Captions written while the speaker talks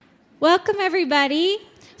Welcome, everybody.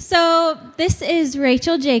 So this is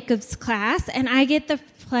Rachel Jacobs' class, and I get the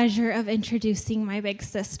pleasure of introducing my big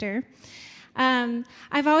sister. I've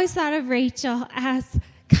always thought of Rachel as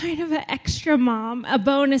kind of an extra mom, a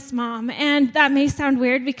bonus mom, and that may sound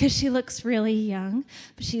weird because she looks really young,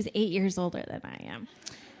 but she's 8 years older than I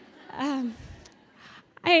am.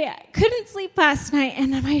 I couldn't sleep last night,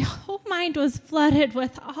 and my whole mind was flooded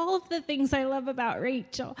with all of the things I love about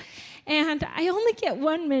Rachel. And I only get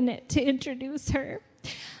 1 minute to introduce her.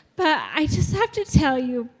 But I just have to tell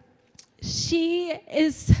you, she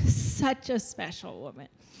is such a special woman.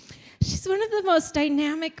 She's one of the most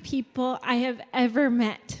dynamic people I have ever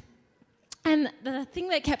met. And the thing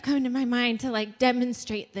that kept coming to my mind to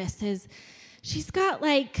demonstrate this is she's got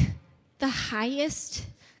the highest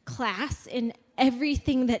class in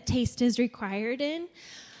everything that taste is required in,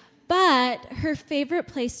 but her favorite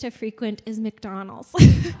place to frequent is McDonald's.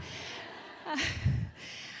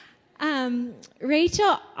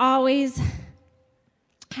 Rachel always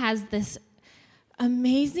has this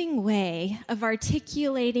amazing way of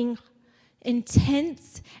articulating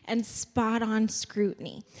intense and spot-on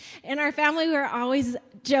scrutiny. In our family, we're always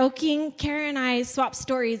joking. Kara and I swap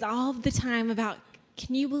stories all the time about,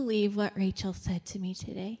 can you believe what Rachel said to me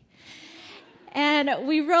today? And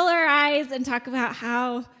we roll our eyes and talk about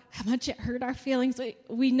how much it hurt our feelings.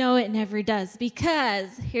 We know it never does, because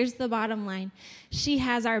here's the bottom line. She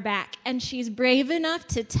has our back, and she's brave enough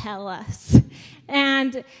to tell us.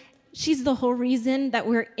 And she's the whole reason that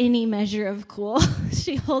we're any measure of cool.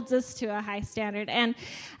 She holds us to a high standard. And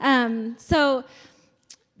so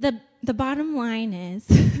the bottom line is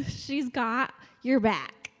she's got your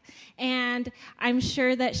back. And I'm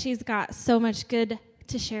sure that she's got so much good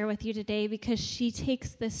to share with you today, because she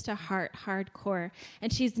takes this to heart hardcore,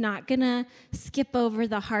 and she's not gonna skip over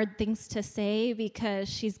the hard things to say because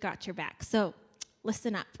she's got your back. So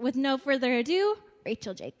listen up. With no further ado,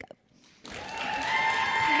 Rachel Jacob. Oh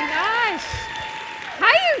my gosh.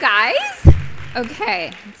 Hi, you guys.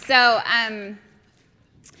 Okay, so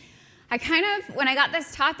when I got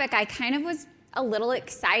this topic, I kind of was a little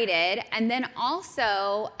excited, and then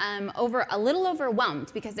also a little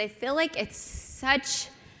overwhelmed, because I feel like it's such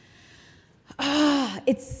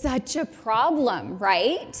a problem,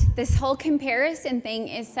 right? This whole comparison thing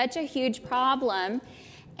is such a huge problem,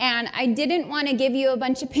 and I didn't want to give you a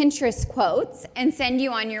bunch of Pinterest quotes and send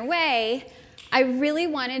you on your way. I really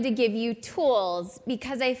wanted to give you tools,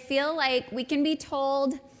 because I feel like we can be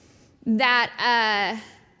told that,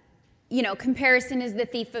 comparison is the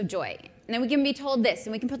thief of joy. And then we can be told this,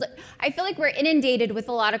 and we can put. I feel like we're inundated with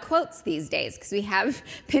a lot of quotes these days, because we have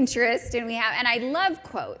Pinterest, and I love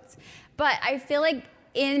quotes. But I feel like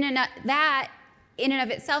that in and of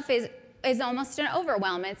itself is almost an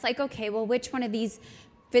overwhelm. It's like, okay, well, which one of these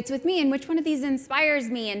fits with me, and which one of these inspires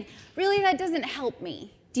me? And really, that doesn't help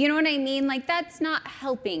me. Do you know what I mean? That's not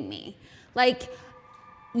helping me.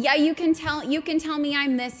 Yeah, you can tell me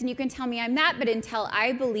I'm this, and you can tell me I'm that, but until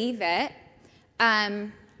I believe it,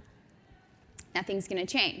 nothing's going to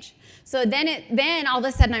change. So then all of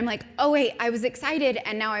a sudden I'm like, oh wait, I was excited,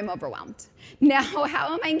 and now I'm overwhelmed. Now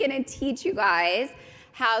how am I going to teach you guys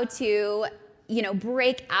how to,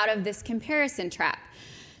 break out of this comparison trap?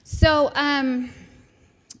 So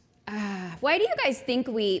why do you guys think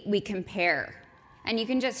we compare? And you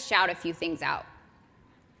can just shout a few things out.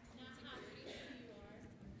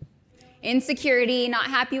 Insecurity, not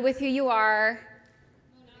happy with who you are.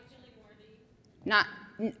 Not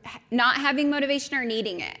having motivation or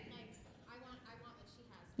needing it. I want what she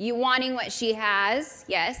has. You wanting what she has,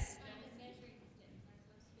 yes.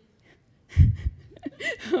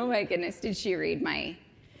 Oh my goodness, did she read my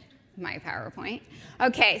PowerPoint?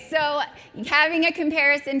 Okay, so having a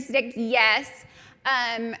comparison stick, yes.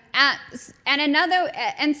 And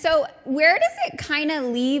so where does it kind of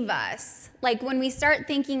leave us? When we start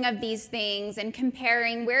thinking of these things and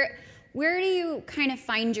comparing, where do you kind of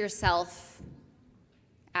find yourself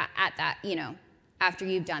at that, after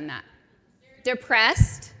you've done that?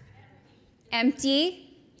 Depressed,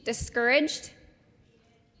 empty, discouraged,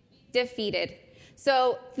 defeated.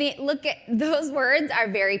 So look at those words are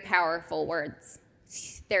very powerful words.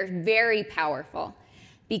 They're very powerful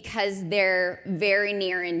because they're very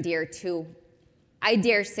near and dear to, I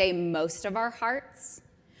dare say, most of our hearts.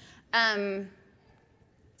 And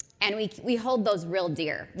we hold those real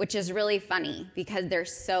dear, which is really funny because they're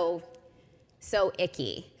so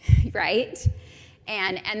icky, right?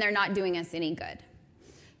 And they're not doing us any good.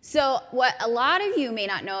 So what a lot of you may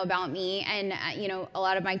not know about me, and a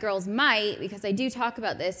lot of my girls might, because I do talk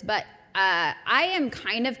about this, but I am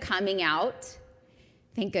kind of coming out,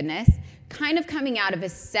 thank goodness, kind of coming out of a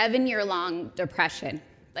 7-year-long depression.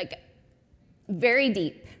 Like, very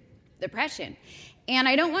deep depression. And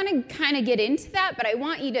I don't want to kind of get into that, but I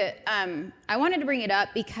wanted to bring it up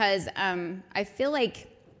because I feel like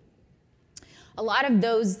a lot of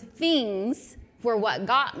those things were what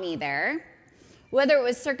got me there. Whether it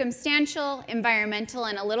was circumstantial, environmental,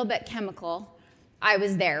 and a little bit chemical, I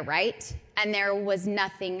was there, right? And there was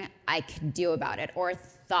nothing I could do about it, or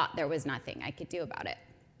thought there was nothing I could do about it.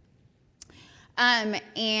 I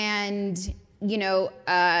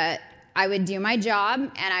would do my job,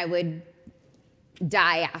 and I would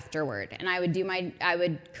die afterward. And I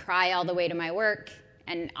would cry all the way to my work,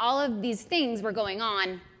 and all of these things were going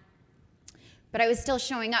on, but I was still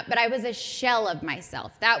showing up. But I was a shell of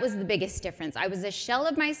myself. That was the biggest difference. I was a shell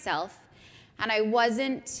of myself, and I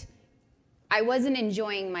wasn't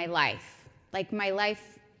enjoying my life. Like my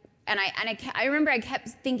life, and I remember I kept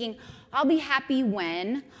thinking, I'll be happy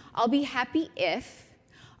when, I'll be happy if,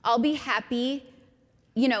 I'll be happy,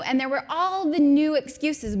 and there were all the new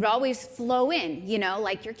excuses would always flow in,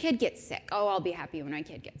 like your kid gets sick. Oh, I'll be happy when my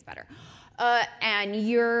kid gets better. And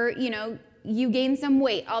you gain some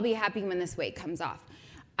weight. I'll be happy when this weight comes off.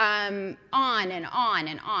 On and on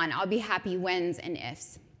and on. I'll be happy whens and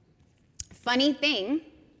ifs. Funny thing,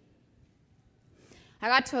 I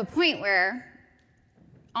got to a point where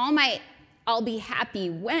all my I'll be happy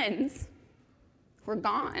whens were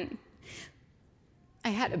gone. I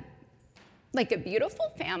had a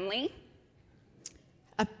beautiful family,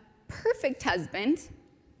 a perfect husband.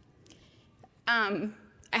 I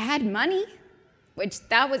had money, which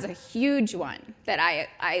that was a huge one that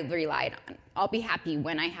I relied on. I'll be happy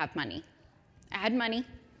when I have money. I had money.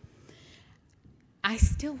 I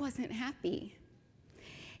still wasn't happy.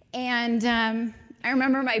 And I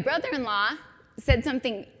remember my brother-in-law said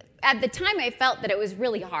something. At the time, I felt that it was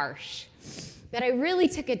really harsh, but I really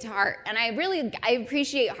took it to heart. And I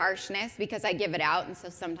appreciate harshness because I give it out, and so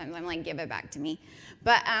sometimes I'm like, give it back to me.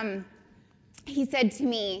 But he said to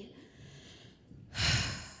me,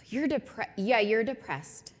 you're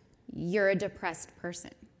depressed. You're a depressed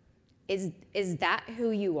person. Is that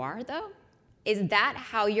who you are, though? Is that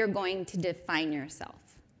how you're going to define yourself?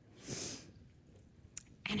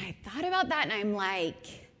 And I thought about that, and I'm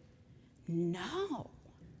like, no.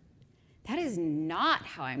 That is not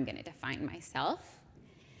how I'm going to define myself.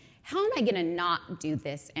 How am I going to not do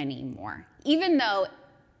this anymore? Even though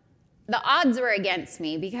the odds were against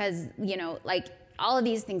me because, all of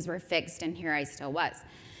these things were fixed, and here I still was.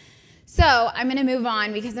 So I'm going to move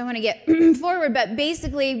on because I want to get forward. But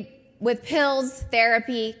basically, with pills,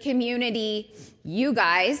 therapy, community, you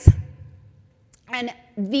guys, and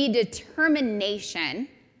the determination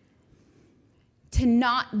to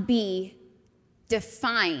not be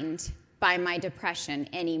defined by my depression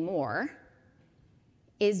anymore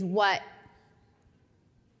is what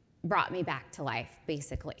brought me back to life,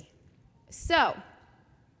 basically. So,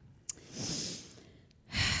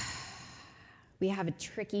 we have a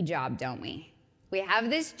tricky job, don't we? We have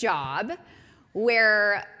this job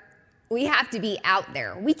where we have to be out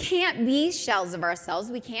there. We can't be shells of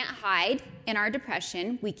ourselves. We can't hide in our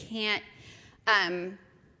depression. We can't,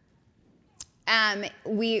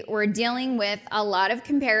 we're dealing with a lot of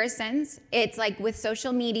comparisons. It's like with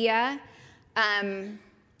social media,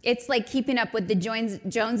 it's like keeping up with the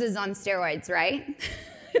Joneses on steroids, right?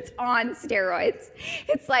 It's on steroids.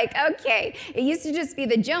 It's like, okay, it used to just be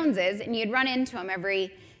the Joneses, and you'd run into them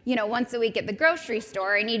every, once a week at the grocery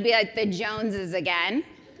store, and you'd be like, the Joneses again.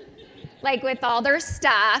 Like with all their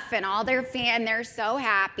stuff and all their they're so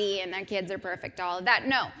happy, and their kids are perfect, all of that.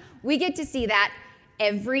 No, we get to see that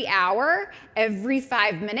every hour, every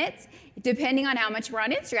 5 minutes, depending on how much we're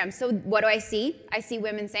on Instagram. So what do I see? I see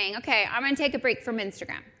women saying, okay, I'm going to take a break from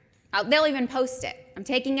Instagram. They'll even post it. I'm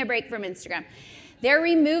taking a break from Instagram. They're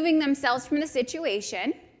removing themselves from the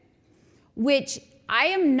situation, which I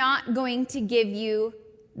am not going to give you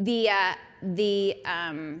the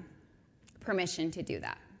permission to do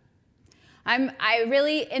that.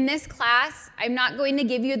 In this class, I'm not going to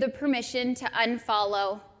give you the permission to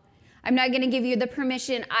unfollow. I'm not going to give you the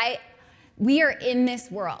permission. We are in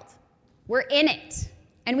this world. We're in it.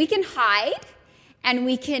 And we can hide, and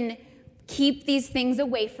we can keep these things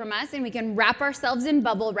away from us, and we can wrap ourselves in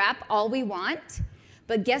bubble wrap all we want.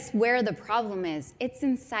 But guess where the problem is? It's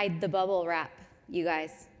inside the bubble wrap, you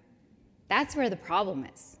guys. That's where the problem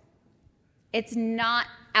is. It's not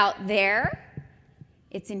out there.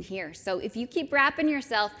 It's in here. So if you keep wrapping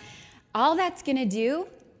yourself, all that's going to do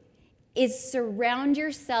is surround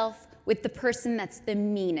yourself with the person that's the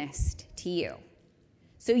meanest to you.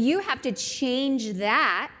 So you have to change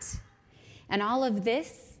that, and all of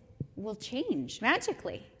this will change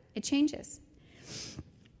magically. It changes.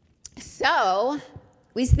 So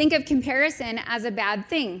we think of comparison as a bad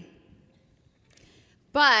thing.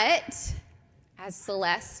 But, as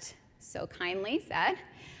Celeste so kindly said,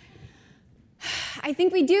 I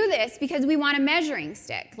think we do this because we want a measuring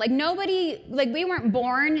stick. Like we weren't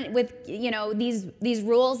born with, these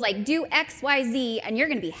rules like do X, Y, Z, and you're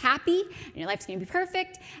going to be happy, and your life's going to be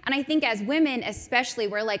perfect. And I think as women especially,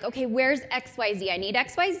 we're like, okay, where's X, Y, Z? I need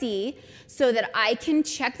X, Y, Z so that I can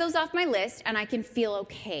check those off my list and I can feel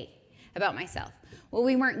okay about myself. Well,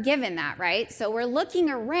 we weren't given that, right? So we're looking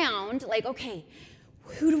around like, okay,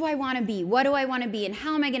 who do I want to be? What do I want to be? And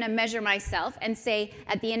how am I going to measure myself and say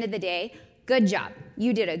at the end of the day, good job.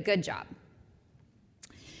 You did a good job.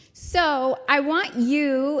 So I want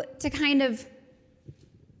you to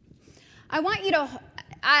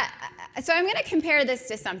so I'm going to compare this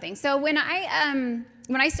to something. So when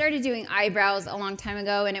I started doing eyebrows a long time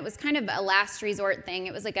ago, and it was kind of a last resort thing,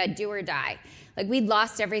 it was like a do or die. Like we'd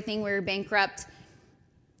lost everything, we were bankrupt.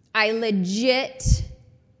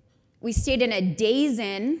 We stayed in a Days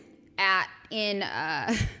Inn in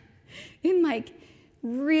like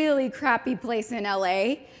really crappy place in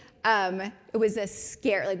LA. It was a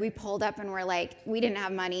scare. Like we pulled up and we're like, we didn't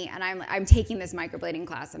have money, and I'm taking this microblading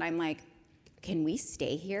class, and I'm like, can we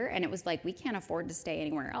stay here? And it was like, we can't afford to stay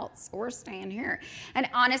anywhere else. We're staying here. And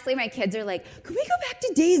honestly, my kids are like, can we go back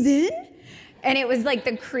to Days Inn? And it was like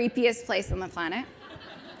the creepiest place on the planet.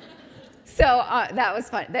 So that was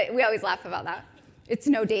fun. We always laugh about that. It's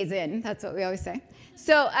no Days Inn. That's what we always say.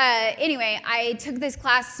 So anyway, I took this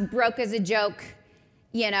class, broke as a joke,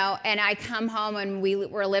 and I come home and we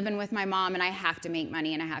were living with my mom, and I have to make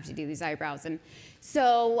money and I have to do these eyebrows. And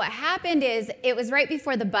so what happened is it was right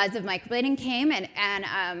before the buzz of microblading came,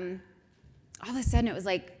 and all of a sudden it was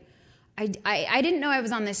like, I didn't know I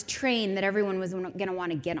was on this train that everyone was going to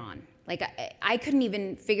want to get on. Like I couldn't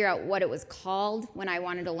even figure out what it was called when I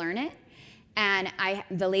wanted to learn it. And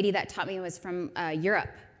the lady that taught me was from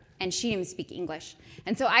Europe, and she didn't speak English.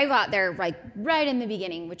 And so I got there like right in the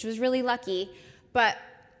beginning, which was really lucky, but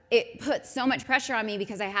it put so much pressure on me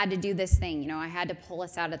because I had to do this thing. I had to pull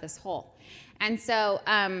us out of this hole. And so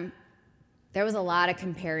there was a lot of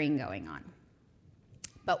comparing going on.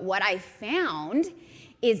 But what I found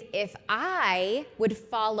is if I would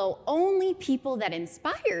follow only people that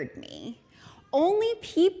inspired me, only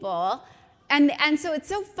people. And so it's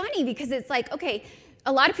so funny because it's like, okay,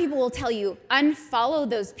 a lot of people will tell you, unfollow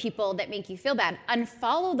those people that make you feel bad.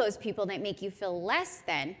 Unfollow those people that make you feel less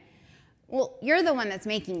than. Well, you're the one that's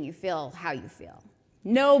making you feel how you feel.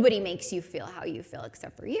 Nobody makes you feel how you feel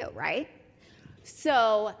except for you, right?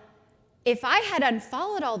 So if I had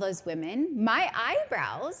unfollowed all those women, my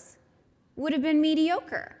eyebrows would have been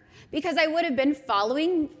mediocre because I would have been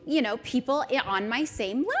following, people on my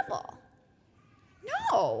same level.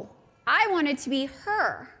 No. I wanted to be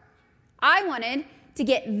her. I wanted to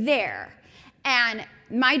get there. And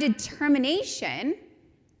my determination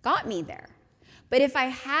got me there. But if I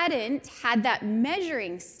hadn't had that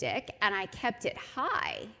measuring stick and I kept it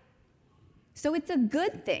high, so it's a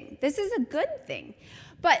good thing. This is a good thing.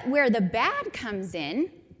 But where the bad comes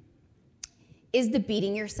in is the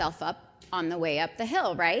beating yourself up on the way up the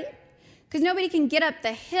hill, right? Because nobody can get up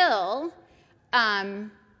the hill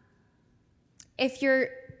if you're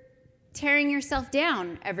tearing yourself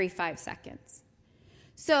down every 5 seconds.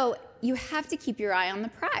 So you have to keep your eye on the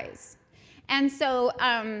prize. And so,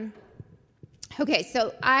 so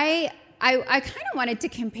I kind of wanted to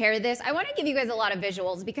compare this. I want to give you guys a lot of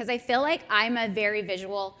visuals because I feel like I'm a very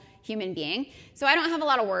visual human being. So I don't have a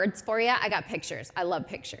lot of words for you. I got pictures. I love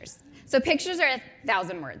pictures. So pictures are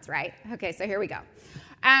 1,000 words, right? Okay, so here we go.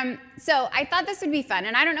 So I thought this would be fun,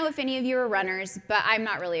 and I don't know if any of you are runners, but I'm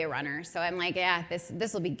not really a runner, so I'm like, yeah,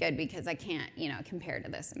 this will be good because I can't, compare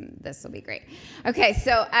to this, and this will be great. Okay,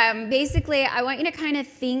 so basically, I want you to kind of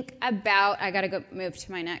think about, I gotta go move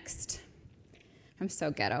to my next, I'm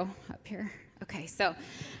so ghetto up here. Okay, so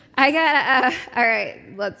I got, all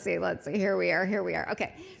right, let's see, here we are,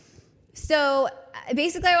 okay. So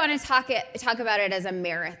basically, I want to talk about it as a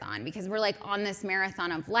marathon because we're like on this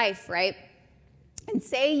marathon of life, right? And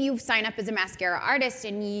say you sign up as a mascara artist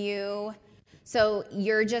and you're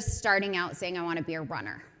just starting out saying, I want to be a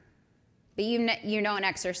runner. But you don't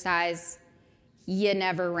exercise, you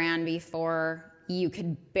never ran before, you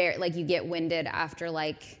could you get winded after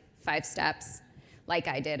 5 steps, like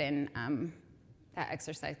I did in that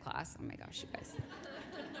exercise class. Oh my gosh, you guys.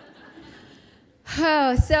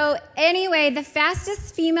 Oh, so anyway, the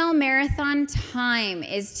fastest female marathon time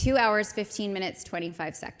is 2 hours, 15 minutes,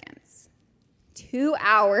 25 seconds. 2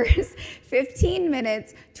 hours, 15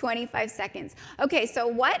 minutes, 25 seconds. Okay, so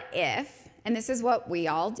what if, and this is what we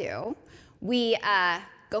all do, we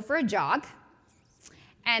go for a jog,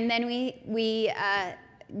 And then we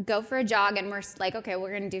go for a jog, and we're like, okay,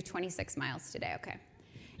 we're going to do 26 miles today, okay.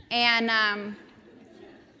 And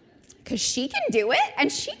because she can do it,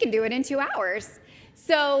 and she can do it in 2 hours.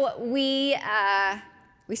 So we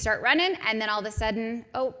start running, and then all of a sudden,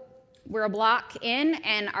 we're a block in,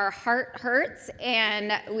 and our heart hurts,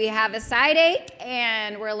 and we have a side ache,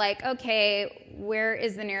 and we're like, okay, where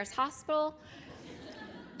is the nearest hospital?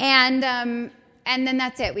 And then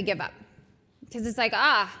that's it. We give up, because it's like,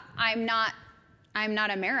 I'm not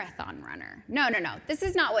a marathon runner. No. This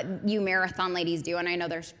is not what you marathon ladies do, and I know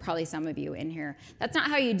there's probably some of you in here. That's not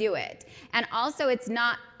how you do it. And also, it's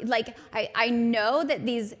not like, I know that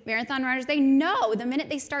these marathon runners, they know the minute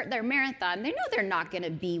they start their marathon, they know they're not going to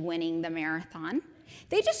be winning the marathon.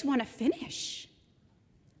 They just want to finish.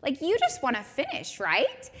 Like, you just want to finish,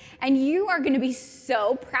 right? And you are going to be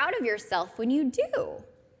so proud of yourself when you do.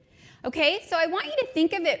 Okay? So I want you to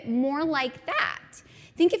think of it more like that.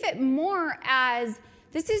 Think of it more as,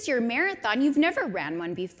 this is your marathon. You've never ran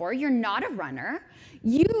one before. You're not a runner.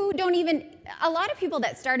 You don't even, a lot of people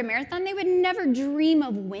that start a marathon, they would never dream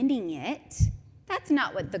of winning it. That's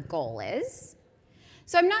not what the goal is.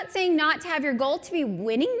 So I'm not saying not to have your goal to be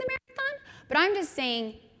winning the marathon, but I'm just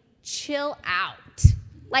saying chill out.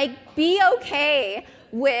 Like, be okay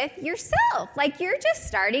with yourself. Like, you're just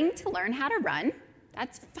starting to learn how to run.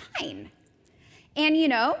 That's fine. And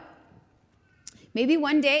maybe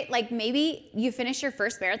one day, like maybe you finish your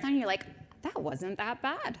first marathon, and you're like, that wasn't that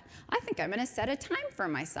bad. I think I'm going to set a time for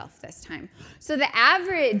myself this time. So the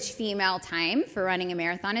average female time for running a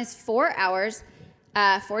marathon is 4 hours,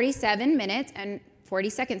 47 minutes, and 40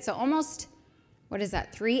 seconds. So almost,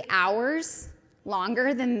 3 hours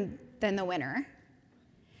longer than the winner.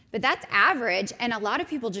 But that's average, and a lot of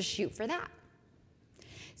people just shoot for that.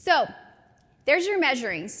 So there's your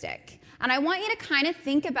measuring stick. And I want you to kind of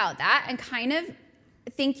think about that and kind of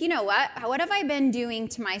think, what have I been doing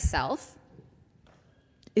to myself?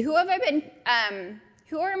 What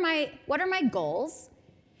are my goals?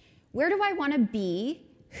 Where do I want to be?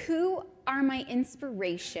 Who are my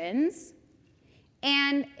inspirations?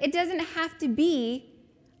 And it doesn't have to be,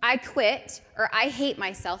 I quit or I hate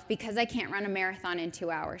myself because I can't run a marathon in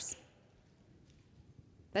 2 hours.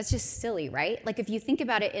 That's just silly, right? Like, if you think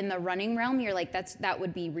about it in the running realm, you're like, that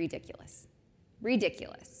would be ridiculous.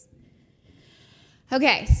 Ridiculous.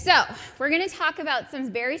 Okay, so we're going to talk about some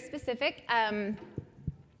very specific,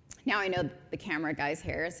 now I know the camera guy's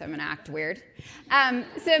here, so I'm going to act weird.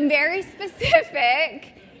 Some very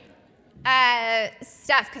specific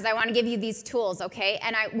stuff, because I want to give you these tools, okay?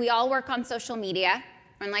 And we all work on social media.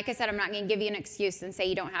 And like I said, I'm not going to give you an excuse and say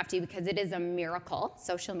you don't have to, because it is a miracle,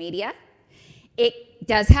 social media. It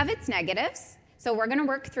does have its negatives, so we're going to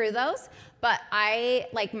work through those. But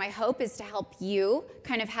my hope is to help you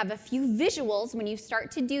kind of have a few visuals when you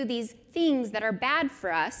start to do these things that are bad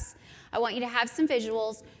for us. I want you to have some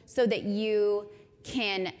visuals so that you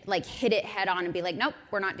can hit it head on and be like, nope,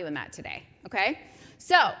 we're not doing that today, okay?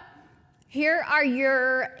 So here are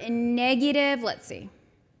your negative, let's see.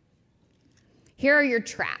 Here are your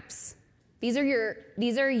traps. These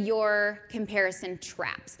are your comparison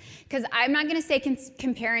traps. Because I'm not going to say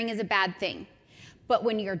comparing is a bad thing. But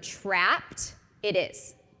when you're trapped, it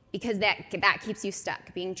is. Because that keeps you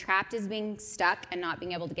stuck. Being trapped is being stuck and not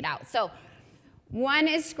being able to get out. So 1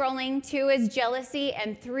 is scrolling, 2 is jealousy,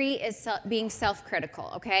 and 3 is being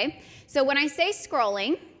self-critical, okay? So when I say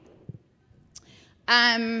scrolling,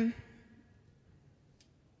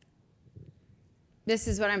 this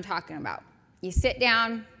is what I'm talking about. You sit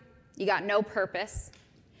down, you got no purpose,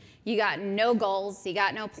 you got no goals, you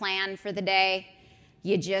got no plan for the day,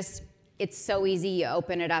 it's so easy, you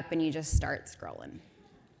open it up and you just start scrolling.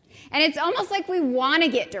 And it's almost like we want to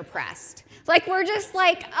get depressed. Like, we're just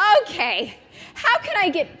like, okay, how can I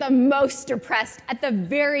get the most depressed at the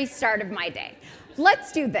very start of my day?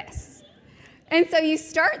 Let's do this. And so you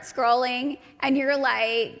start scrolling, and you're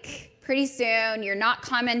like, pretty soon, you're not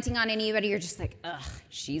commenting on anybody. You're just like, ugh,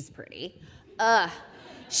 she's pretty. Ugh,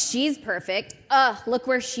 she's perfect. Ugh, look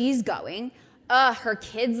where she's going. Ugh, her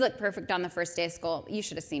kids look perfect on the first day of school. You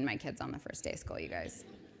should have seen my kids on the first day of school, you guys.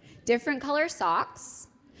 Different color socks.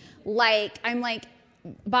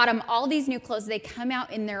 Bought them all these new clothes. They come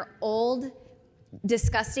out in their old,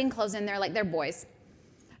 disgusting clothes, and they're boys.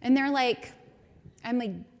 And I'm like,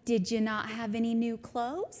 did you not have any new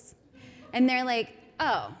clothes? And they're like,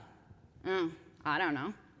 oh, I don't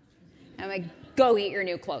know. I'm like, go get your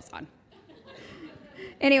new clothes on.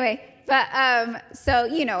 Anyway, but so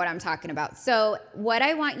you know what I'm talking about. So what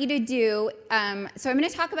I want you to do, so I'm going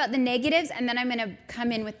to talk about the negatives, and then I'm going to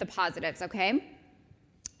come in with the positives, okay?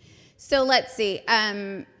 So let's see.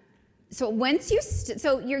 So once you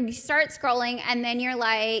you start scrolling, and then you're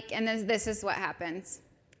like, and this is what happens.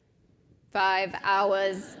 5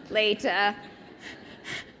 hours later,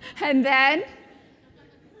 and then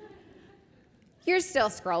you're still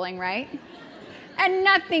scrolling, right? And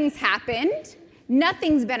nothing's happened.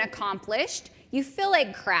 Nothing's been accomplished. You feel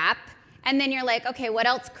like crap. And then you're like, okay, what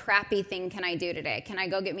else crappy thing can I do today? Can I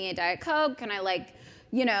go get me a Diet Coke? Can I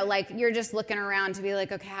you're just looking around to be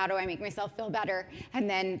like, okay, how do I make myself feel better? And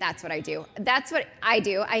then that's what I do. That's what I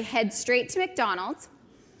do. I head straight to McDonald's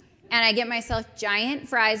and I get myself giant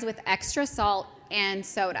fries with extra salt and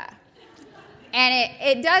soda. And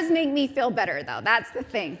it does make me feel better though. That's the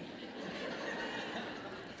thing.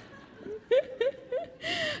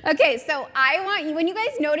 Okay, so I want you, when you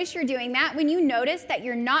guys notice you're doing that, when you notice that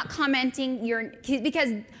you're not commenting, because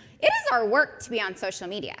it is our work to be on social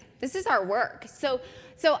media. This is our work. So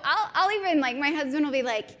I'll even, like, my husband will be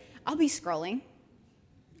like, I'll be scrolling.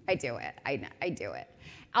 I do it. I do it.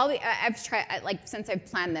 I've tried, like, since I've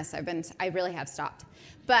planned this, I really have stopped.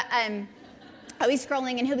 But I'll be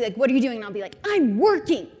scrolling and he'll be like, what are you doing? And I'll be like, I'm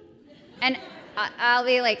working. And I'll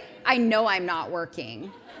be like, I know I'm not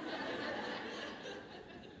working.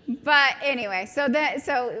 But anyway,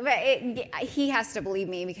 he has to believe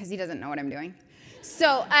me because he doesn't know what I'm doing.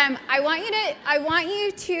 So I want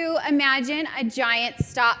you to imagine a giant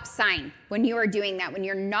stop sign when you are doing that. When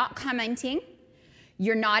you're not commenting,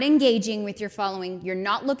 you're not engaging with your following, you're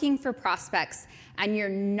not looking for prospects, and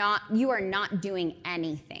you are not doing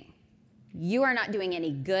anything. You are not doing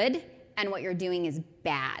any good, and what you're doing is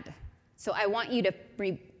bad. So I want you to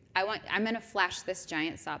I'm going to flash this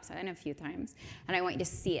giant stop sign a few times, and I want you to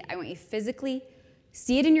see it. I want you to physically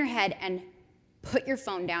see it in your head and put your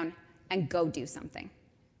phone down and go do something.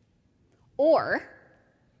 Or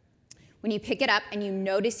when you pick it up and you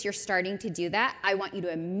notice you're starting to do that, I want you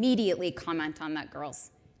to immediately comment on that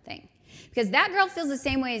girl's thing. Because that girl feels the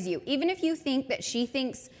same way as you. Even if you think that she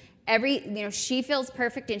thinks she feels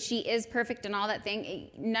perfect and she is perfect and all that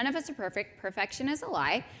thing, none of us are perfect. Perfection is a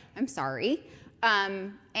lie. I'm sorry.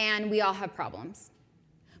 And we all have problems.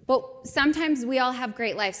 But sometimes we all have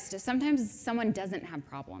great lives. Sometimes someone doesn't have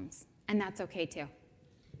problems, and that's okay too.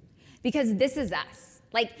 Because this is us.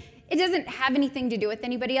 Like, it doesn't have anything to do with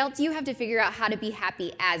anybody else. You have to figure out how to be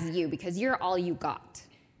happy as you, because you're all you got.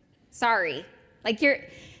 Sorry.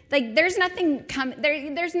 There's nothing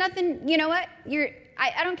there's nothing, you know what?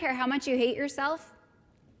 I don't care how much you hate yourself.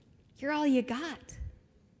 You're all you got.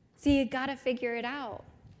 So you got to figure it out.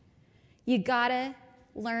 You gotta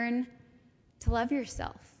learn to love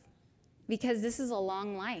yourself, because this is a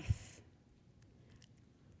long life.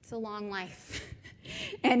 It's a long life.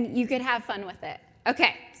 And you could have fun with it.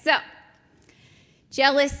 Okay, so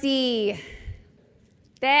jealousy.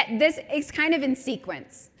 This is kind of in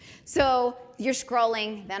sequence. So you're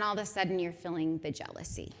scrolling, then all of a sudden you're feeling the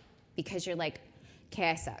jealousy because you're like,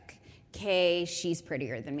 okay, I suck. Okay, she's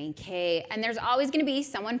prettier than me. Okay, and there's always gonna be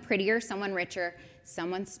someone prettier, someone richer,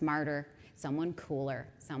 someone smarter, someone cooler,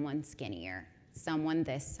 someone skinnier, someone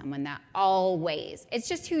this, someone that, always. It's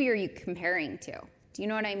just who you're comparing to. Do you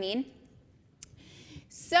know what I mean?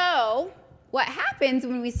 So what happens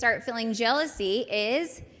when we start feeling jealousy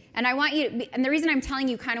is, and the reason I'm telling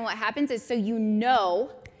you kind of what happens is so you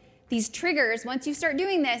know these triggers. Once you start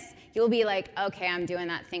doing this, you'll be like, okay, I'm doing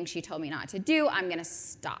that thing she told me not to do. I'm going to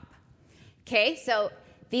stop. Okay, so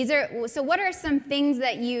what are some things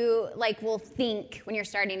that you will think when you're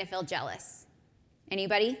starting to feel jealous?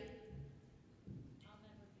 Anybody?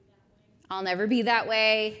 I'll never be that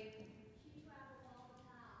way.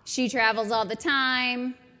 She travels all the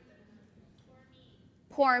time.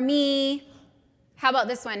 Poor me. How about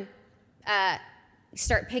this one?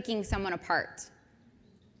 Start picking someone apart.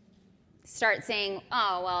 Start saying,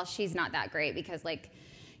 oh, well, she's not that great because,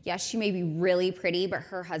 she may be really pretty, but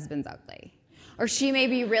her husband's ugly. Or she may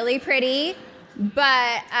be really pretty,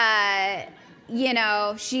 but,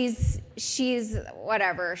 she's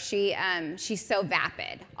whatever. She's so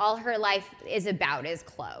vapid. All her life is about is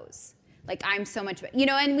clothes. I'm so much,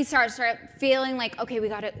 and we start feeling like, okay, we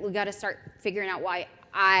gotta start figuring out why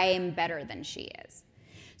I'm better than she is.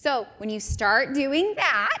 So when you start doing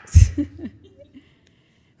that,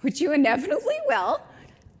 which you inevitably will,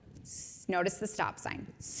 notice the stop sign.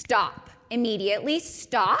 Stop. Immediately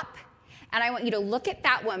stop. And I want you to look at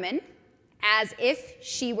that woman as if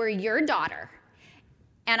she were your daughter.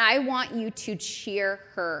 And I want you to cheer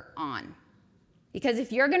her on. Because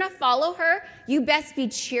if you're going to follow her, you best be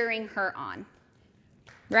cheering her on.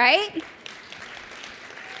 Right?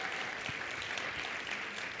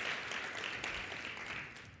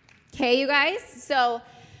 Okay, you guys? So,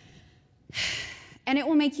 And it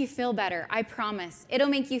will make you feel better. I promise. It'll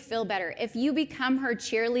make you feel better. If you become her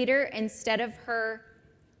cheerleader instead of her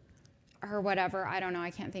whatever, I don't know, I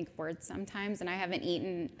can't think of words sometimes, and I haven't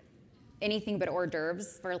eaten anything but hors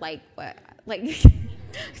d'oeuvres for like, what? Like, I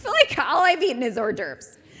feel like all I've eaten is hors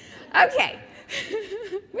d'oeuvres. Okay.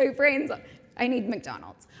 My brain's, I need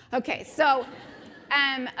McDonald's. Okay, so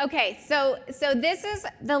this is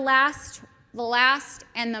the last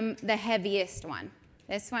and the heaviest one.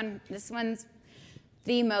 This one's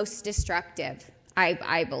the most destructive,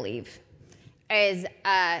 I believe, is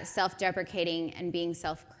self-deprecating and being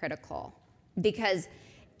self-critical. Because,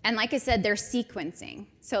 and like I said, they're sequencing.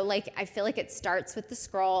 So like, I feel like it starts with the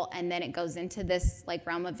scroll, and then it goes into this like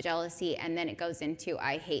realm of jealousy, and then it goes into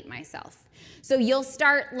I hate myself. So you'll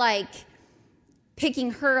start like picking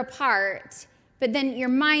her apart, but then your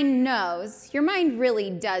mind really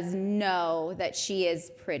does know that she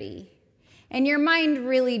is pretty. And your mind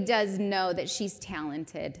really does know that she's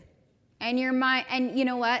talented. And your mind, and you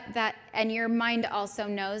know what? And your mind also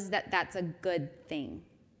knows that that's a good thing.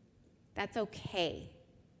 That's okay.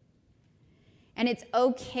 And it's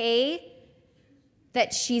okay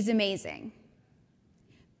that she's amazing.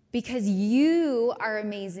 Because you are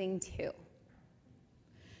amazing too.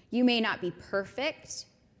 You may not be perfect.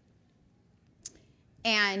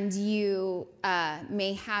 And you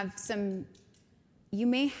may have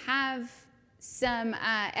some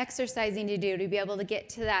exercising to do to be able to get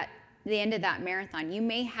to the end of that marathon. You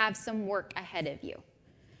may have some work ahead of you.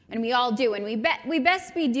 And we all do, and we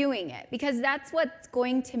best be doing it, because that's what's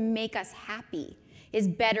going to make us happy, is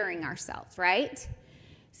bettering ourselves, right?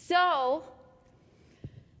 So,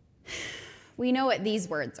 we know what these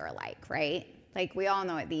words are like, right? Like, we all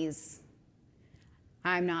know what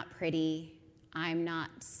I'm not pretty, I'm not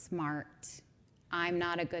smart, I'm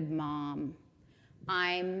not a good mom,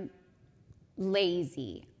 I'm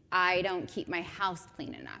lazy, I don't keep my house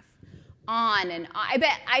clean enough. On and on.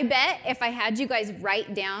 I bet if I had you guys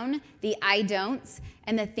write down the I don'ts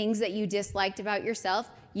and the things that you disliked about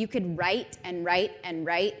yourself, you could write and write and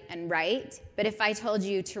write and write. But if I told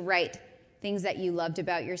you to write things that you loved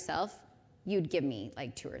about yourself, you'd give me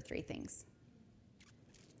like 2 or 3 things.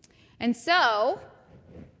 And so,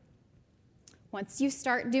 once you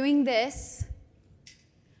start doing this,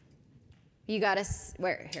 you gotta,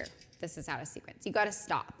 this is how to sequence. You gotta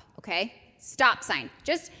stop, okay? Stop sign.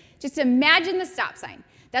 Just imagine the stop sign.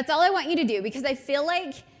 That's all I want you to do, because I feel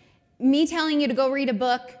like me telling you to go read a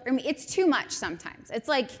book, it's too much sometimes. It's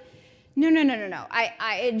like, no.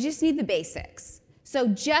 I just need the basics. So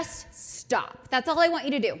just stop. That's all I want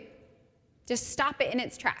you to do. Just stop it in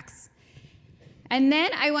its tracks. And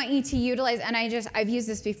then I want you to utilize, and I've used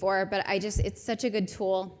this before, but it's such a good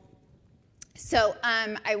tool. So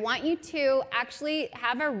I want you to actually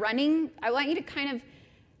I want you to kind of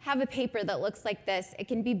have a paper that looks like this. It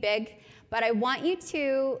can be big, but I want you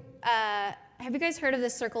to, have you guys heard of the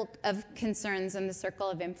circle of concerns and the circle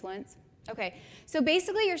of influence? Okay, so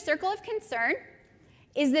basically your circle of concern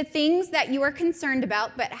is the things that you are concerned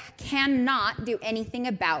about but cannot do anything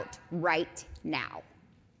about right now.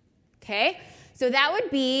 Okay, so that would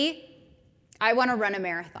be, I want to run a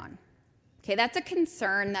marathon. Okay, that's a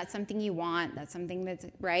concern, that's something you want, that's something that's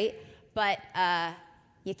right, but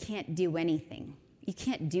you can't do anything. You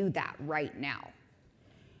can't do that right now.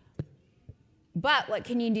 But what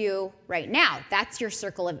can you do right now? That's your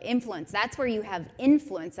circle of influence. That's where you have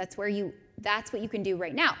influence. That's what you can do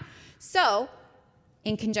right now. So,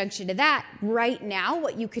 in conjunction to that, right now,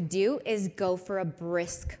 what you could do is go for a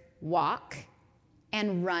brisk walk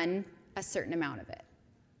and run a certain amount of it.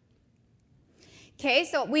 Okay,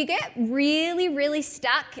 so we get really, really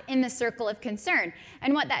stuck in the circle of concern.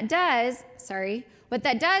 And what that does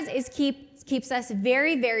is keeps us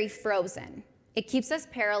very, very frozen. It keeps us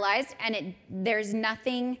paralyzed, and there's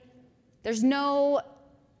no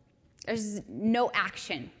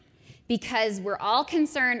action, because we're all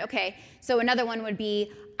concerned. Okay, so another one would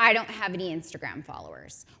be, I don't have any Instagram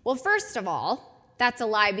followers. Well, first of all, that's a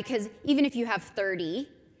lie, because even if you have 30,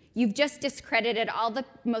 you've just discredited all the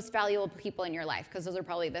most valuable people in your life, because those are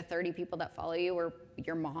probably the 30 people that follow you, or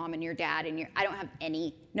your mom and your dad, and I don't have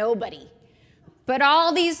nobody. But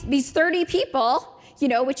all these 30 people,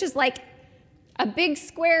 which is like a big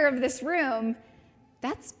square of this room,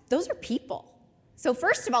 those are people. So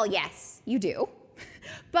first of all, yes, you do.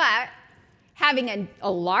 But having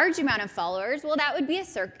a large amount of followers, well, that would be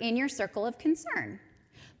in your circle of concern.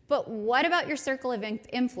 But what about your circle of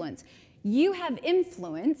influence? You have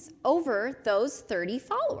influence over those 30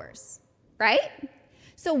 followers, right?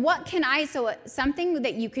 So something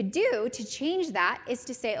that you could do to change that is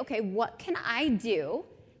to say, okay, what can I do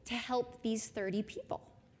to help these 30 people?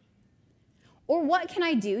 Or what can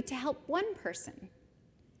I do to help one person?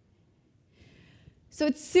 So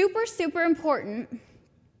it's super, super important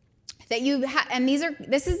that you and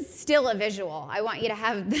this is still a visual. I want you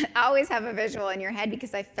to always have a visual in your head,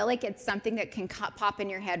 because I feel like it's something that can pop in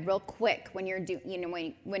your head real quick when you're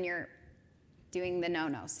when you're doing the no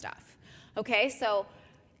stuff. Okay, so,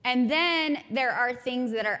 and then there are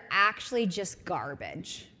things that are actually just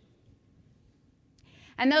garbage.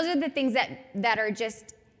 And those are the things that are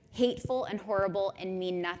just hateful and horrible and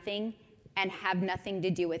mean nothing and have nothing to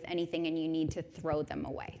do with anything, and you need to throw them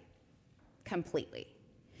away completely.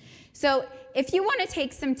 So if you want to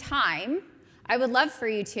take some time, I would love for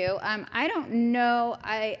you to. I don't know.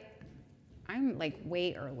 I'm like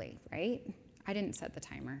way early, right? I didn't set the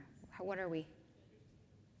timer. What are we?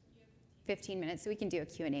 15 minutes, so we can do a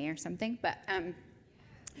Q&A or something.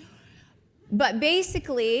 But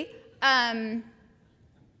basically,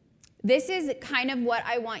 this is kind of what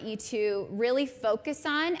I want you to really focus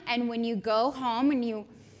on. And when you go home,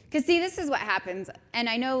 because see, this is what happens, and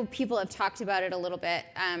I know people have talked about it a little bit,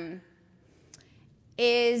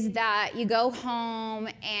 is that you go home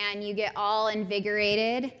and you get all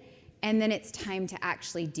invigorated, and then it's time to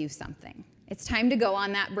actually do something. It's time to go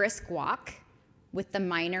on that brisk walk with the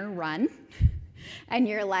minor run, and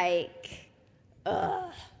you're like,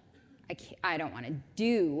 ugh, I don't want to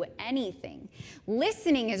do anything.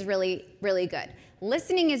 Listening is really, really good.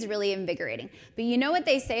 Listening is really invigorating. But you know what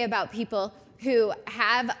they say about people who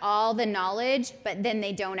have all the knowledge, but then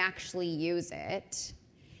they don't actually use it,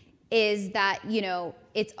 is that,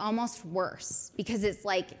 it's almost worse, because it's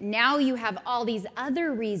like now you have all these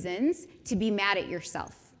other reasons to be mad at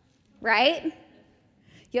yourself, right?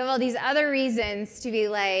 You have all these other reasons to be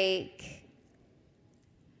like,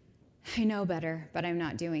 I know better, but I'm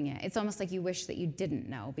not doing it. It's almost like you wish that you didn't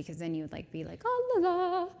know, because then you would be like, oh, la,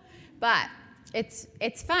 la. But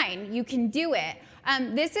it's fine. You can do it.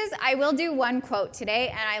 I will do one quote today,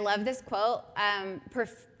 and I love this quote.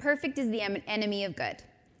 Perfect is the enemy of good.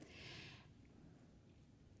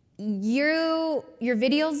 Your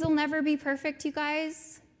videos will never be perfect, you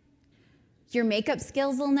guys. Your makeup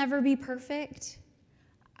skills will never be perfect.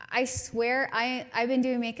 I swear, I've been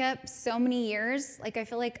doing makeup so many years. Like, I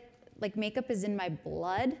feel like makeup is in my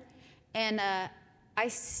blood, and I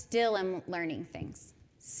still am learning things.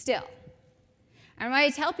 Still. And what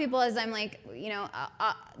I tell people is, I'm like,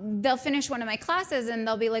 they'll finish one of my classes, and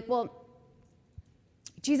they'll be like, well,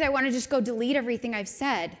 geez, I want to just go delete everything I've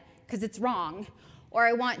said because it's wrong. Or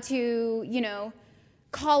I want to,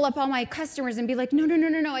 call up all my customers and be like, no,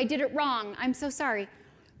 I did it wrong. I'm so sorry.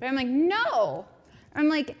 But I'm like, no. I'm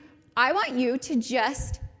like, I want you to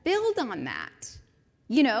just build on that.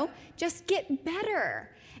 Just get better.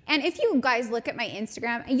 And if you guys look at my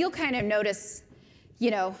Instagram, you'll kind of notice,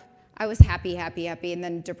 I was happy, and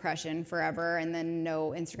then depression forever, and then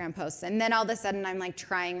no Instagram posts. And then all of a sudden, I'm like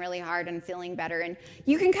trying really hard and feeling better. And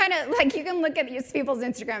you can kind of you can look at these people's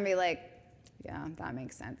Instagram and be like, yeah, that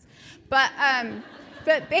makes sense. But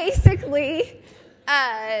basically,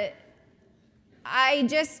 I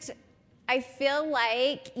feel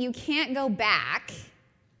like you can't go back,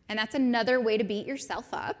 and that's another way to beat yourself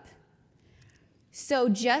up. So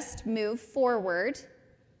just move forward,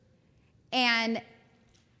 and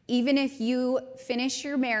even if you finish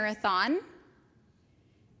your marathon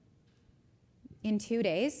in 2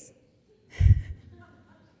 days,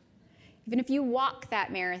 even if you walk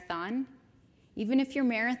that marathon, even if your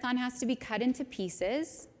marathon has to be cut into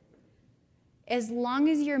pieces, as long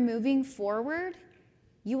as you're moving forward,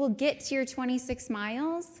 you will get to your 26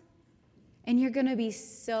 miles, and you're going to be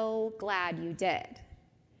so glad you did.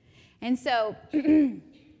 And so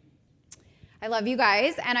I love you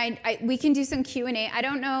guys, and we can do some Q&A. I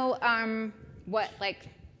don't know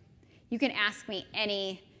you can ask me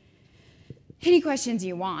any questions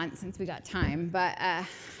you want, since we got time, but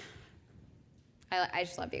I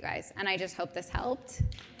just love you guys, and I just hope this helped.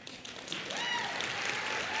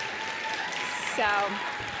 So,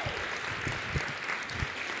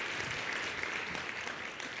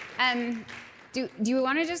 do you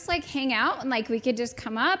want to just hang out and we could just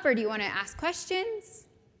come up, or do you want to ask questions?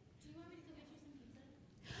 Do you want me to go get you some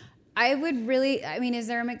pizza? I would really. Is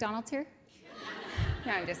there a McDonald's here?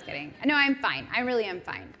 No, I'm just kidding. No, I'm fine. I really am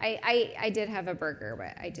fine. I did have a burger,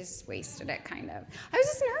 but I just wasted it kind of. I was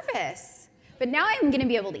just nervous. But now I'm going to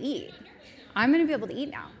be able to eat. I'm going to be able to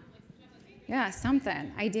eat now. Yeah,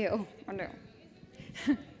 something. I do. I do.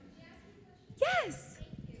 Yes.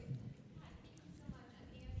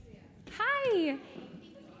 Hi.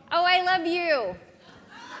 Oh, I love you.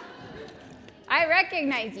 I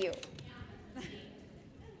recognize you.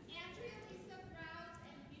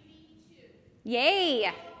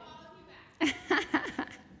 Yay. My question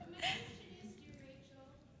is, dear Rachel,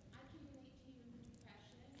 I can relate to you in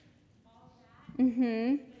depression, all that.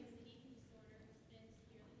 Mm-hmm. Because the eating disorder has been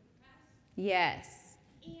severely repressed. Yes.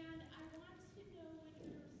 And I want to know what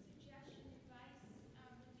your suggestion, advice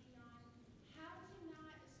would be on how to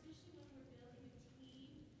not, especially when we're building a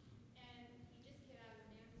team and we just get out of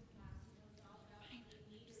the Mammoth class, it's all about being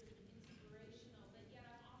leaders and inspirational, but yet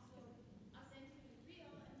I'm also authentic and real.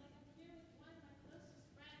 And like I'm here with one of my closest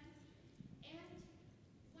friends and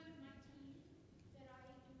one of my team that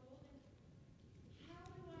I enrolled in. How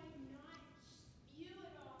do I not spew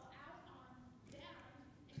it all out on them and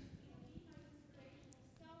be my inspirational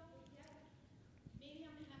self, but yet maybe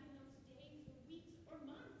I'm having those days or weeks or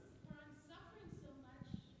months where I'm suffering so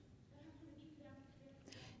much that I want to be them here.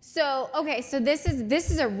 So, okay, so this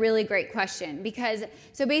is a really great question because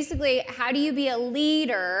so basically, how do you be a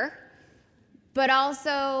leader but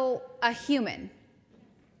also a human?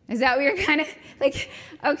 Is that what you're kind of like?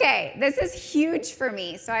 Okay, this is huge for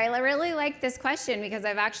me. So I really like this question because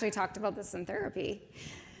I've actually talked about this in therapy.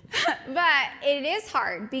 But it is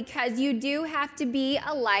hard because you do have to be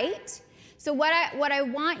a light. So what I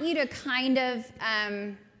want you to kind of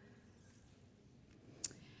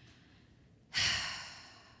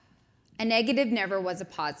a negative never was a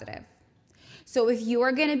positive. So if you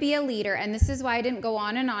are going to be a leader, and this is why I didn't go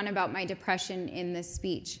on and on about my depression in this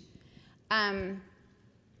speech. And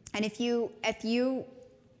if you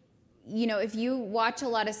watch a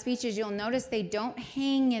lot of speeches, you'll notice they don't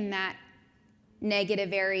hang in that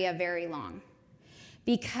negative area very long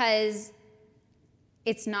because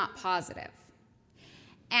it's not positive.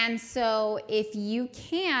 And so if you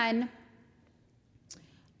can,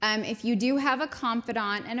 if you do have a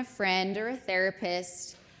confidant and a friend or a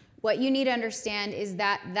therapist, what you need to understand is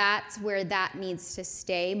that that's where that needs to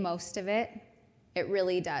stay, most of it. It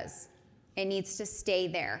really does. It needs to stay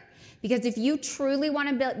there. Because if you truly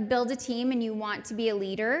want to build a team and you want to be a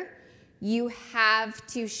leader, you have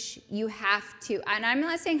to, and I'm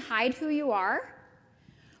not saying hide who you are,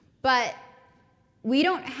 but we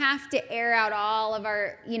don't have to air out all of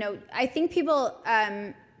our, I think people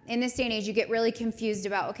in this day and age, you get really confused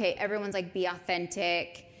about, okay, everyone's like, be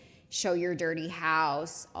authentic, show your dirty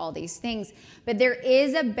house, all these things. But there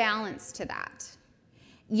is a balance to that.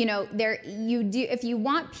 If you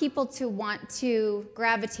want people to want to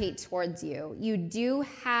gravitate towards you, you do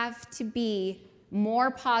have to be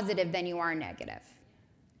more positive than you are negative.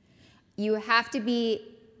 You have to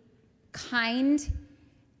be kind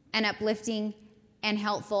and uplifting and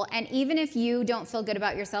helpful. And even if you don't feel good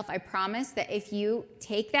about yourself, I promise that if you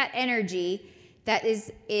take that energy that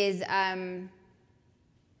is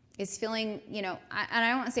feeling, and I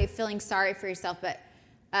don't want to say feeling sorry for yourself, but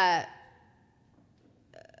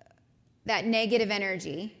that negative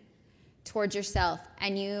energy towards yourself,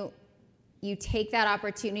 and you take that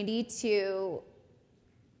opportunity to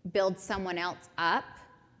build someone else up,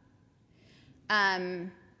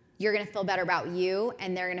 you're going to feel better about you,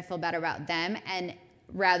 and they're going to feel better about them, and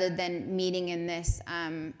rather than meeting in this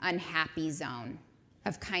unhappy zone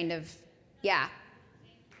of kind of, yeah.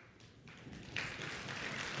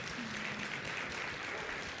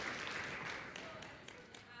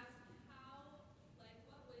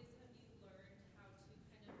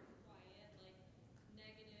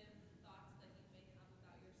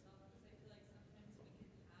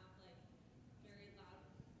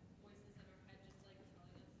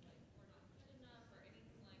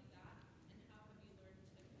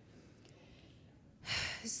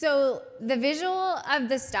 So the visual of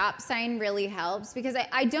the stop sign really helps because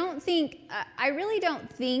I really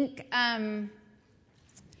don't think,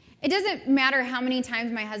 it doesn't matter how many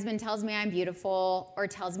times my husband tells me I'm beautiful or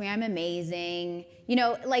tells me I'm amazing.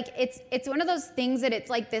 It's one of those things that it's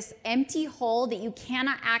like this empty hole that you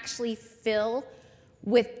cannot actually fill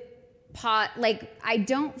with I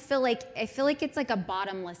feel like it's like a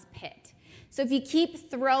bottomless pit. So if you keep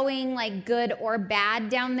throwing like good or bad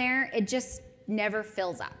down there, it just never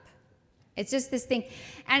fills up. It's just this thing.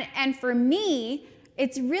 And for me,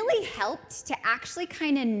 it's really helped to actually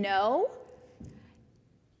kind of know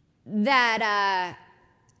that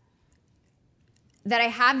that I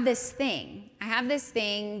have this thing. I have this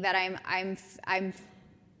thing that I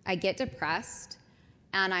get depressed,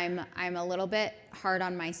 and I'm a little bit hard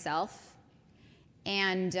on myself,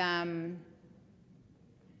 and I'm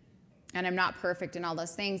not perfect and all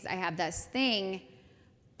those things. I have this thing,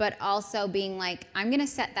 but also being like, I'm going to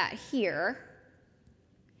set that here,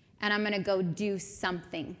 and I'm going to go do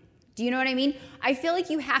something. Do you know what I mean? I feel like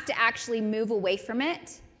you have to actually move away from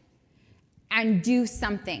it and do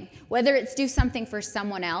something. Whether it's do something for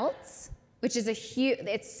someone else, which is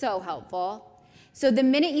it's so helpful. So the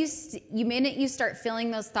minute you start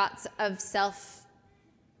feeling those thoughts of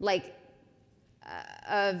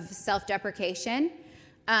self-deprecation,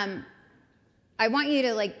 I want you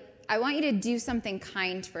to do something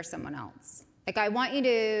kind for someone else. Like, I want you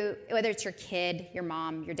to, whether it's your kid, your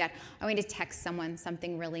mom, your dad, I want you to text someone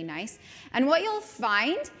something really nice. And what you'll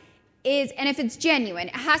find is, and if it's genuine,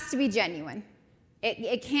 it has to be genuine.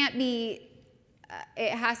 It can't be,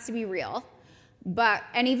 it has to be real.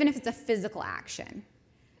 And even if it's a physical action,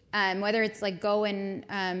 whether it's like go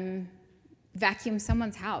and vacuum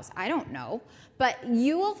someone's house, I don't know. But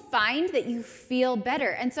you will find that you feel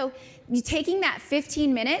better. And so you taking that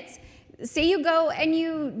 15 minutes, say you go and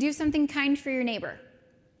you do something kind for your neighbor.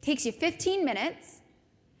 Takes you 15 minutes.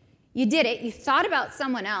 You did it. You thought about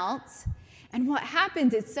someone else. And what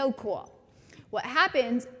happens, it's so cool. What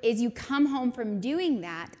happens is you come home from doing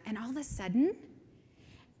that, and all of a sudden,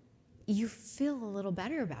 you feel a little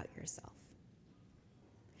better about yourself.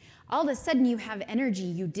 All of a sudden, you have energy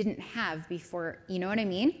you didn't have before. You know what I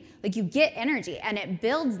mean? Like, you get energy, and it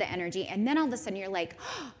builds the energy. And then all of a sudden, you're like,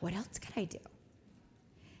 oh, what else could I do?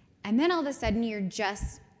 And then all of a sudden, you're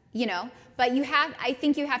just, but I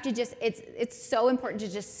think you have to just, it's so important to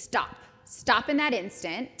just stop. Stop in that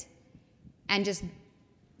instant and just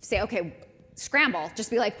say, okay, scramble.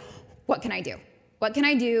 Just be like, what can I do? What can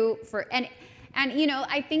I do for, and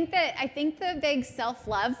I think the big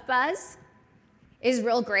self-love buzz is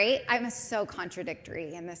real great. I'm so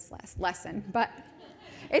contradictory in this lesson, but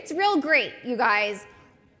it's real great, you guys.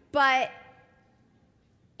 But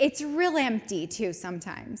it's real empty too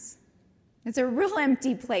sometimes. It's a real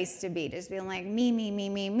empty place to be, just being like, me, me, me,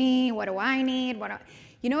 me, me. What do I need?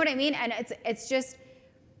 You know what I mean? And it's just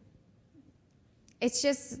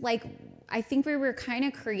like, I think we were kind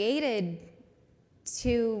of created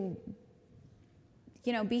to,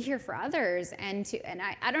 be here for others, and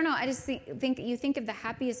I don't know. I just think you think of the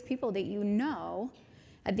happiest people that you know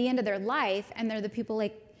at the end of their life, and they're the people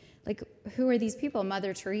like who are these people?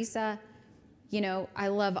 Mother Teresa. I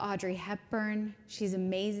love Audrey Hepburn. She's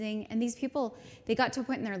amazing. And these people, they got to a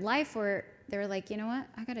point in their life where they were like, you know what?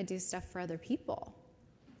 I got to do stuff for other people.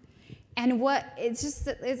 And I don't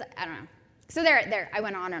know. So there, I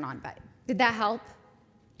went on and on, but did that help?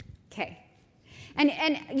 Okay. And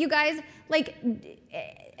you guys, like,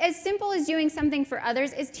 as simple as doing something for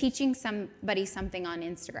others is teaching somebody something on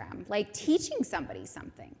Instagram. Like, teaching somebody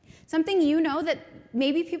something that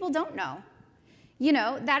maybe people don't know.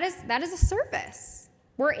 That is a service.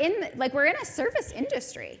 We're in a service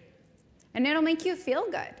industry, and it'll make you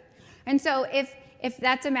feel good. And so if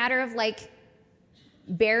that's a matter of like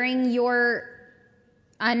bearing your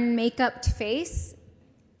unmakeup face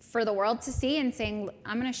for the world to see and saying,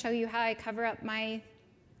 I'm going to show you how I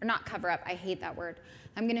not cover up, I hate that word.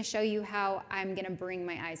 I'm going to show you how I'm going to bring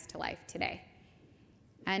my eyes to life today.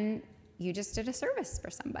 And you just did a service for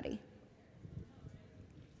somebody.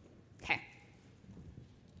 Okay.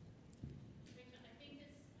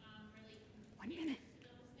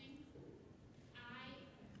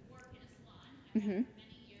 Mm-hmm. Many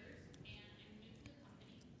years, and I'm new to the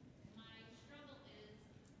company. My struggle is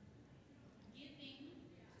giving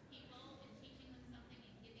people and teaching them something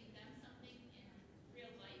and giving them something in real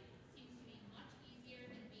life seems to be much easier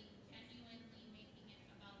than being genuinely making it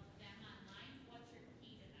about them online. What's your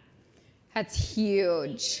key to that? That's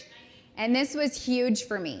huge. And this was huge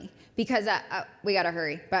for me because we got to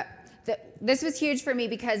hurry, but this was huge for me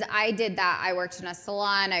because I did that. I worked in a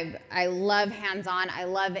salon. I love hands-on. I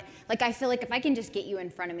love it. Like, I feel like if I can just get you in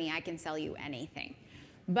front of me, I can sell you anything.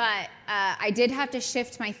 But I did have to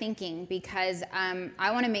shift my thinking because I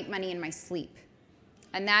want to make money in my sleep.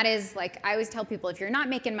 And that is, like, I always tell people, if you're not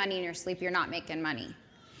making money in your sleep, you're not making money.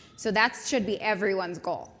 So that should be everyone's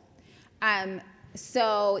goal.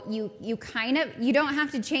 So you don't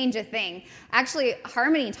have to change a thing. Actually,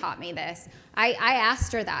 Harmony taught me this. I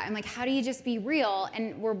asked her that. I'm like, how do you just be real?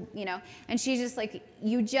 And and she's just like,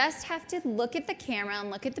 you just have to look at the camera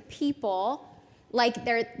and look at the people like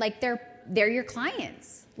they're your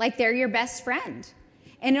clients, like they're your best friend.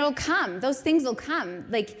 And it'll come. Those things will come.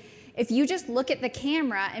 Like, if you just look at the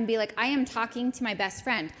camera and be like, I am talking to my best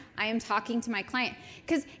friend. I am talking to my client.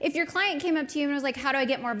 Because if your client came up to you and was like, how do I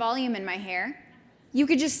get more volume in my hair? You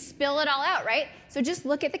could just spill it all out, right? So just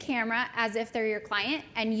look at the camera as if they're your client,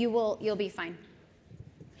 and you'll be fine.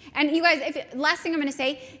 And you guys, last thing I'm going to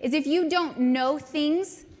say is, if you don't know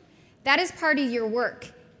things, that is part of your work,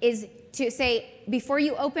 is to say, before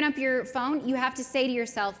you open up your phone, you have to say to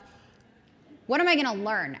yourself, what am I going to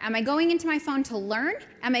learn? Am I going into my phone to learn?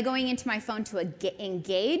 Am I going into my phone to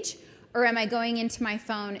engage? Or am I going into my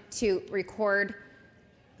phone to record,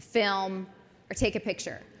 film, or take a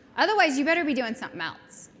picture? Otherwise, you better be doing something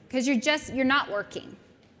else because you're not working.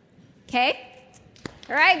 Okay?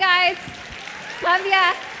 All right, guys. Love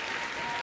ya.